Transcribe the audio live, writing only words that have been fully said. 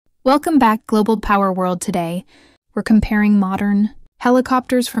Welcome back, Global Power World. Today, we're comparing modern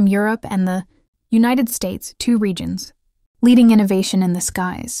helicopters from Europe and the United States, two regions, leading innovation in the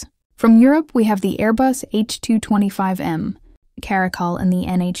skies. From Europe, we have the Airbus H225M, Caracal, and the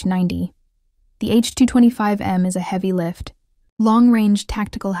NH90. The H225M is a heavy lift, long-range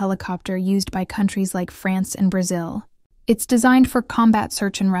tactical helicopter used by countries like France and Brazil. It's designed for combat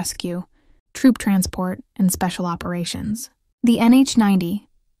search and rescue, troop transport, and special operations. The NH90,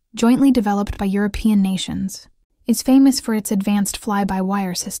 jointly developed by European nations, is famous for its advanced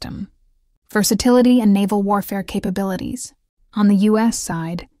fly-by-wire system, versatility, and naval warfare capabilities. On the U.S.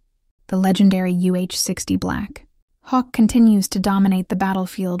 side, the legendary UH-60 Black Hawk continues to dominate the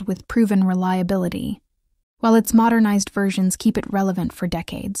battlefield with proven reliability, while its modernized versions keep it relevant for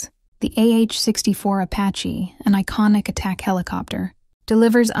decades. The AH-64 Apache, an iconic attack helicopter,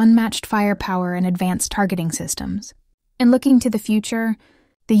 delivers unmatched firepower and advanced targeting systems. And looking to the future,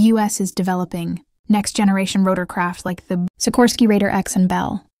 the U.S. is developing next-generation rotorcraft like the Sikorsky Raider X and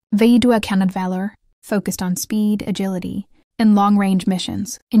Bell, Veilleux Canad Valor, focused on speed, agility, and long-range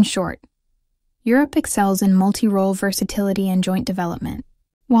missions. In short, Europe excels in multi-role versatility and joint development,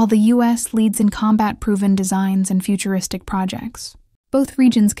 while the U.S. leads in combat-proven designs and futuristic projects. Both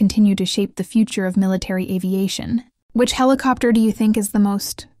regions continue to shape the future of military aviation. Which helicopter do you think is the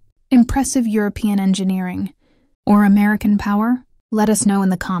most impressive European engineering or American power? Let us know in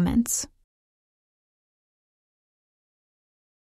the comments.